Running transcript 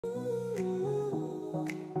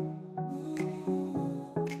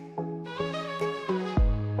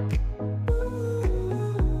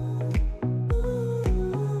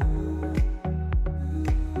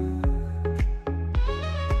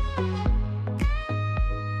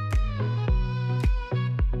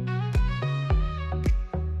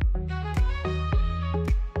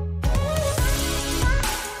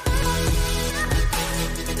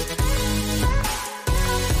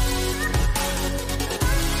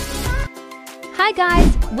Hi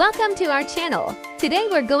guys, welcome to our channel. Today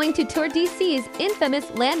we're going to tour DC's infamous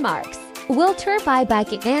landmarks. We'll tour by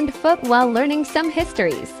bike and foot while learning some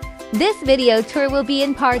histories. This video tour will be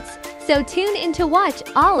in parts, so tune in to watch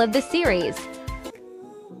all of the series.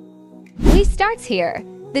 We starts here,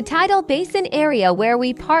 the Tidal Basin area where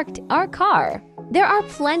we parked our car. There are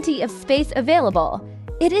plenty of space available.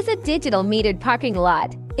 It is a digital metered parking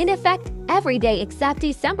lot, in effect every day except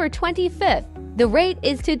December 25th. The rate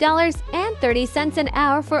is $2.30 an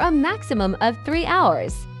hour for a maximum of 3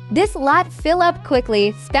 hours. This lot fill up quickly,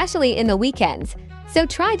 especially in the weekends, so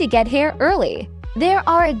try to get here early. There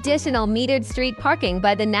are additional metered street parking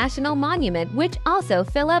by the National Monument which also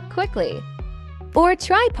fill up quickly. Or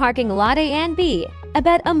try parking Lot A and B,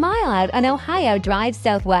 about a mile out on Ohio Drive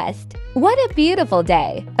Southwest. What a beautiful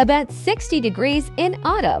day, about 60 degrees in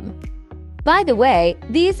autumn. By the way,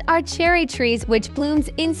 these are cherry trees which blooms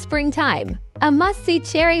in springtime. A must-see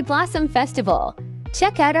cherry blossom festival.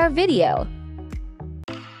 Check out our video.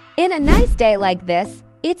 In a nice day like this,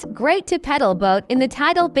 it's great to pedal boat in the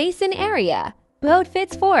Tidal Basin area. Boat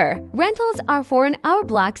fits 4. Rentals are for an hour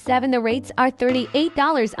block 7. The rates are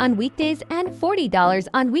 $38 on weekdays and $40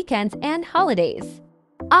 on weekends and holidays.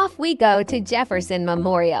 Off we go to Jefferson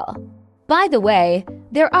Memorial. By the way,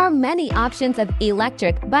 there are many options of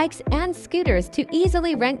electric bikes and scooters to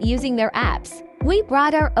easily rent using their apps. We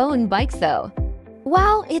brought our own bikes though.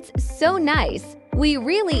 Wow, it's so nice! We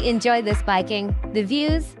really enjoy this biking. The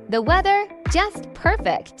views, the weather, just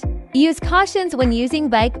perfect. Use cautions when using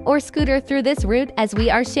bike or scooter through this route as we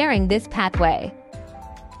are sharing this pathway.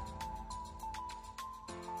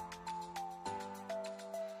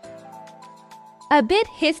 A bit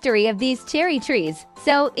history of these cherry trees.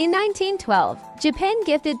 So, in 1912, Japan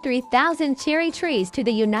gifted 3,000 cherry trees to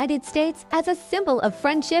the United States as a symbol of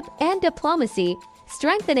friendship and diplomacy,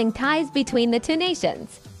 strengthening ties between the two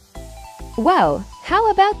nations. Whoa,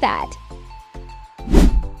 how about that?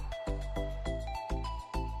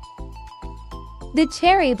 The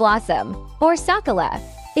cherry blossom, or sakura,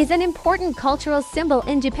 is an important cultural symbol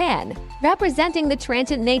in Japan, representing the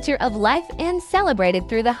transient nature of life and celebrated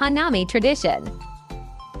through the Hanami tradition.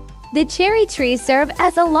 The cherry trees serve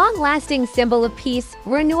as a long-lasting symbol of peace,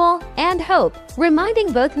 renewal, and hope,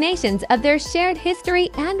 reminding both nations of their shared history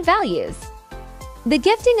and values. The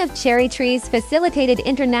gifting of cherry trees facilitated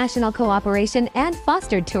international cooperation and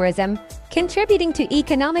fostered tourism, contributing to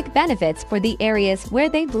economic benefits for the areas where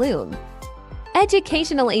they bloom.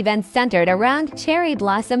 Educational events centered around cherry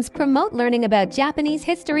blossoms promote learning about Japanese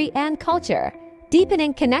history and culture,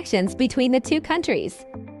 deepening connections between the two countries.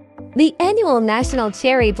 The annual National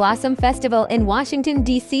Cherry Blossom Festival in Washington,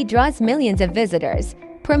 D.C. draws millions of visitors,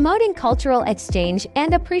 promoting cultural exchange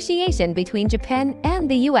and appreciation between Japan and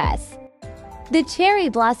the U.S. The Cherry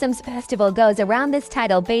Blossoms Festival goes around this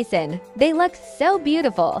tidal basin. They look so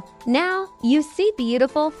beautiful. Now you see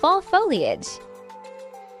beautiful fall foliage.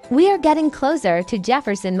 We are getting closer to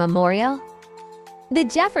Jefferson Memorial. The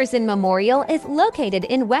Jefferson Memorial is located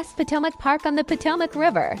in West Potomac Park on the Potomac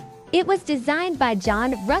River. It was designed by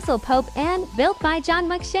John Russell Pope and built by John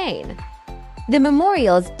McShane. The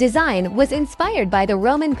memorial's design was inspired by the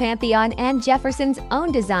Roman Pantheon and Jefferson's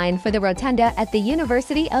own design for the rotunda at the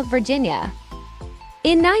University of Virginia.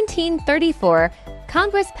 In 1934,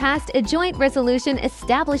 Congress passed a joint resolution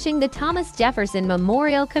establishing the Thomas Jefferson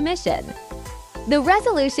Memorial Commission. The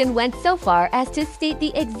resolution went so far as to state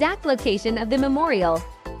the exact location of the memorial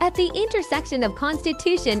at the intersection of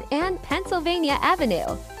Constitution and Pennsylvania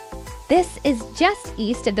Avenue. This is just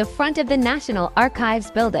east of the front of the National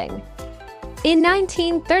Archives building. In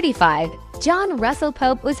 1935, John Russell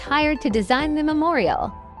Pope was hired to design the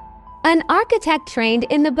memorial. An architect trained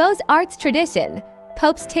in the Beaux-Arts tradition,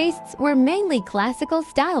 Pope's tastes were mainly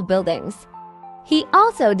classical-style buildings. He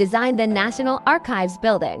also designed the National Archives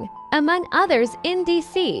building, among others in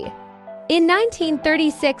D.C. In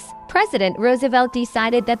 1936, President Roosevelt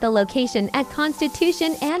decided that the location at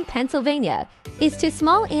Constitution and Pennsylvania is too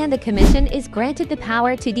small and the commission is granted the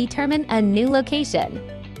power to determine a new location.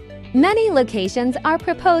 Many locations are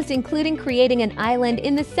proposed, including creating an island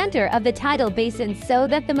in the center of the tidal basin so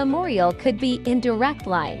that the memorial could be in direct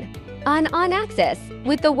line on access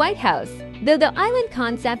with the White House. Though the island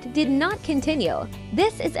concept did not continue,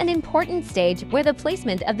 this is an important stage where the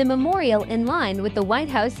placement of the memorial in line with the White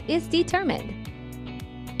House is determined.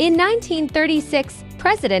 In 1936,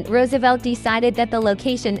 President Roosevelt decided that the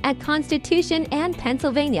location at Constitution and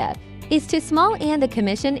Pennsylvania is too small and the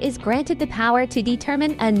commission is granted the power to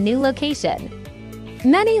determine a new location.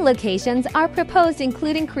 Many locations are proposed,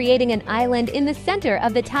 including creating an island in the center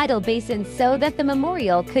of the tidal basin so that the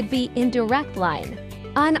memorial could be in direct line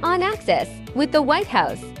on access with the White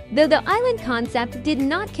House. Though the island concept did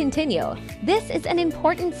not continue, this is an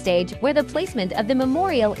important stage where the placement of the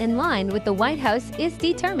memorial in line with the White House is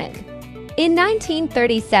determined. In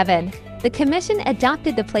 1937, the Commission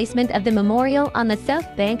adopted the placement of the memorial on the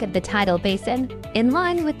south bank of the Tidal Basin, in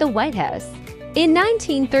line with the White House. In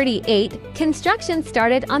 1938, construction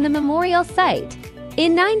started on the memorial site.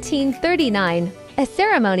 In 1939, a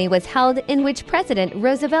ceremony was held in which President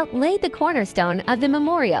Roosevelt laid the cornerstone of the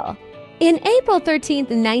memorial. In April 13,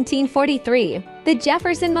 1943, the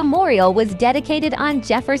Jefferson Memorial was dedicated on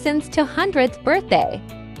Jefferson's 200th birthday.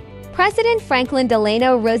 President Franklin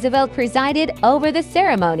Delano Roosevelt presided over the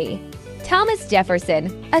ceremony. Thomas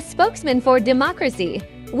Jefferson, a spokesman for democracy,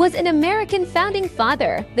 was an American founding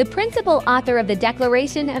father, the principal author of the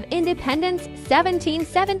Declaration of Independence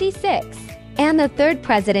 1776, and the third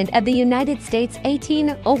President of the United States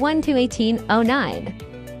 1801 to 1809.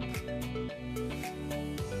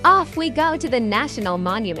 Off we go to the National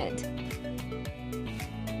Monument.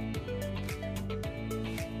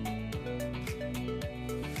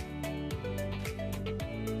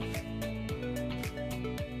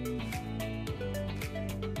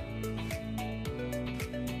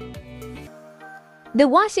 The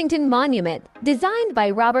Washington Monument, designed by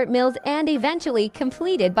Robert Mills and eventually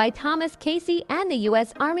completed by Thomas Casey and the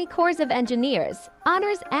U.S. Army Corps of Engineers,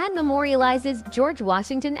 honors and memorializes George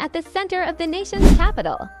Washington at the center of the nation's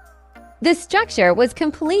capital. The structure was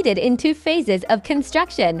completed in two phases of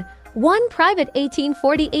construction, one private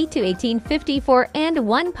 1848 to 1854 and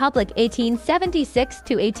one public 1876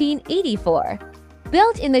 to 1884.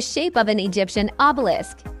 Built in the shape of an Egyptian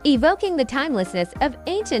obelisk, evoking the timelessness of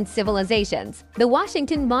ancient civilizations, the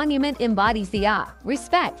Washington Monument embodies the awe,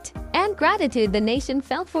 respect, and gratitude the nation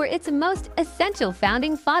felt for its most essential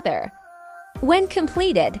founding father. When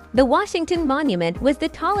completed, the Washington Monument was the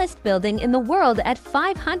tallest building in the world at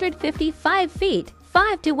 555 feet,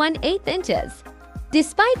 5 to 1/8 inches.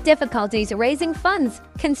 Despite difficulties raising funds,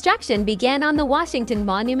 construction began on the Washington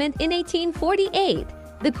Monument in 1848.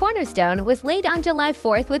 The cornerstone was laid on July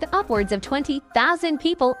 4th with upwards of 20,000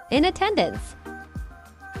 people in attendance.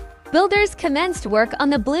 Builders commenced work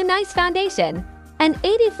on the Blue Gneiss Foundation, an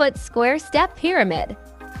 80-foot square step pyramid.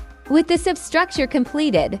 With the substructure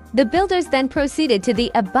completed, the builders then proceeded to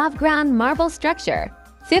the above-ground marble structure,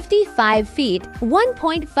 55 feet,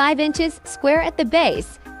 1.5 inches square at the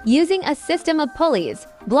base, using a system of pulleys,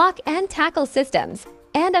 block and tackle systems,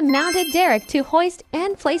 and a mounted derrick to hoist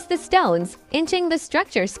and place the stones, inching the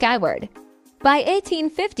structure skyward. By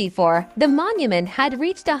 1854, the monument had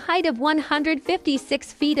reached a height of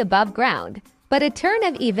 156 feet above ground, but a turn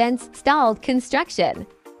of events stalled construction.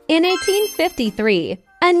 In 1853,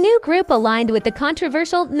 a new group aligned with the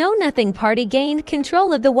controversial Know Nothing Party gained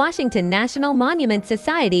control of the Washington National Monument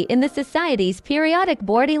Society in the Society's periodic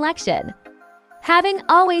board election. Having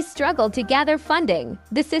always struggled to gather funding,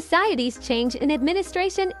 the Society's change in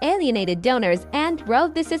administration alienated donors and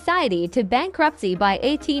drove the Society to bankruptcy by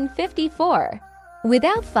 1854.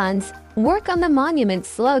 Without funds, work on the monument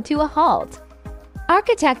slowed to a halt.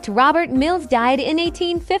 Architect Robert Mills died in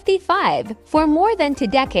 1855. For more than 2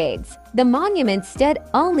 decades, the monument stood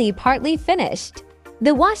only partly finished.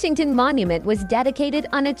 The Washington Monument was dedicated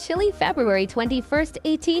on a chilly February 21,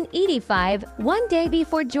 1885, one day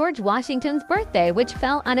before George Washington's birthday, which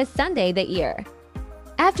fell on a Sunday that year.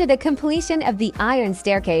 After the completion of the iron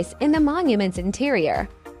staircase in the monument's interior,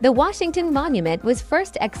 the Washington Monument was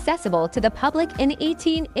first accessible to the public in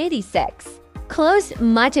 1886. Closed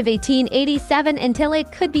much of 1887 until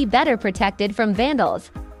it could be better protected from vandals,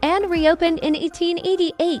 and reopened in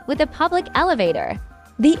 1888 with a public elevator.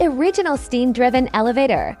 The original steam-driven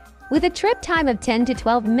elevator, with a trip time of 10 to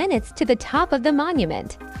 12 minutes to the top of the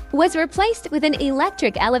monument, was replaced with an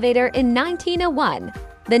electric elevator in 1901.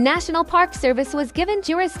 The National Park Service was given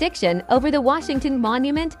jurisdiction over the Washington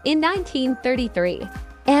Monument in 1933,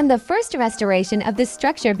 and the first restoration of the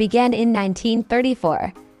structure began in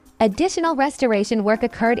 1934. Additional restoration work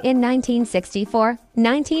occurred in 1964,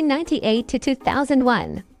 1998 to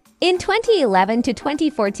 2001. In 2011 to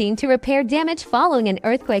 2014 to repair damage following an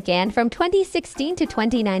earthquake, and from 2016 to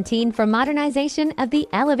 2019 for modernization of the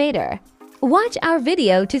elevator. Watch our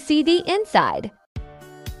video to see the inside.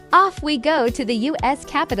 Off we go to the U.S.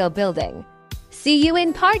 Capitol building. See you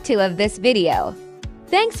in part 2 of this video.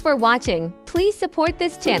 Thanks for watching. Please support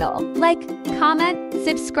this channel, like, comment,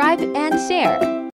 subscribe, and share.